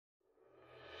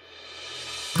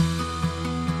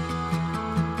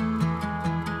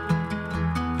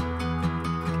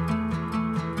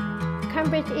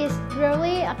Cambridge is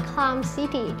really a calm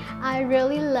city. I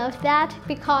really love that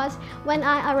because when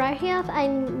I arrived here, I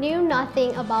knew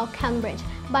nothing about Cambridge.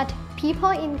 But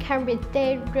people in Cambridge,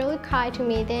 they really kind to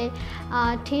me. They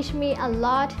teach me a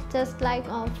lot, just like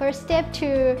first step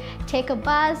to take a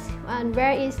bus and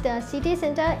where is the city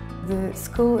center. The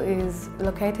school is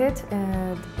located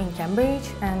in Cambridge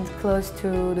and close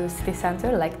to the city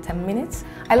center, like 10 minutes.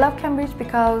 I love Cambridge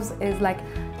because it's like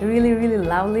a really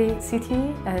lovely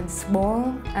city and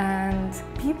small, and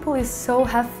people is so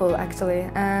helpful actually,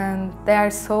 and they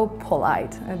are so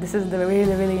polite. And this is the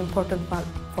really important part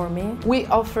for me. We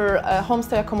offer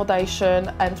homestay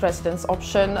accommodation and residence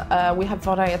option. We have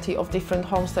variety of different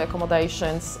homestay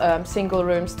accommodations, single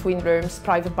rooms, twin rooms,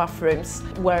 private bathrooms,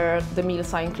 where the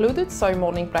meals are included, so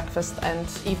morning breakfast and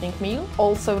evening meal.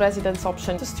 Also residence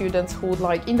option to students who would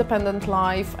like independent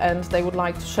life and they would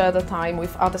like to share the time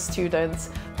with other students,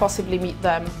 possibly meet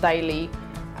them daily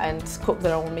and cook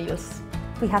their own meals.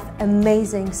 We have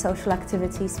amazing social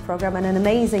activities program and an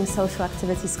amazing social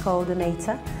activities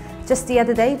coordinator. Just the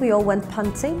other day we all went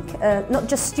punting, not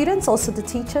just students, also the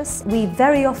teachers. We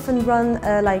very often run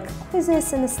like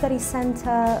quizzes in the study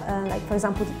centre, like for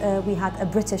example we had a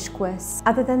British quiz.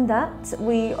 Other than that,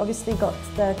 we obviously got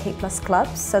the K+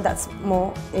 clubs, so that's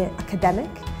more academic.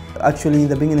 Actually in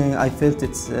the beginning I felt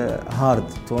it's hard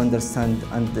to understand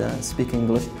and speak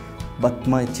English, but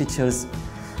my teachers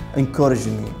encouraged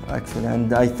me actually,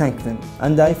 and I thank them,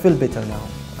 and I feel better now.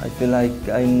 I feel like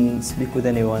I can speak with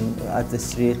anyone at the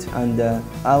street, and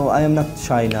I am not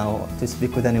shy now to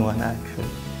speak with anyone actually.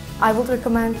 I would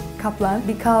recommend Kaplan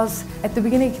because at the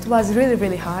beginning it was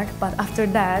really hard, but after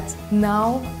that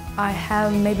now I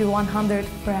have maybe 100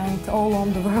 friends all over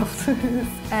the world.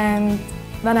 And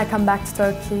when I come back to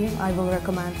Turkey, I will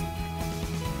recommend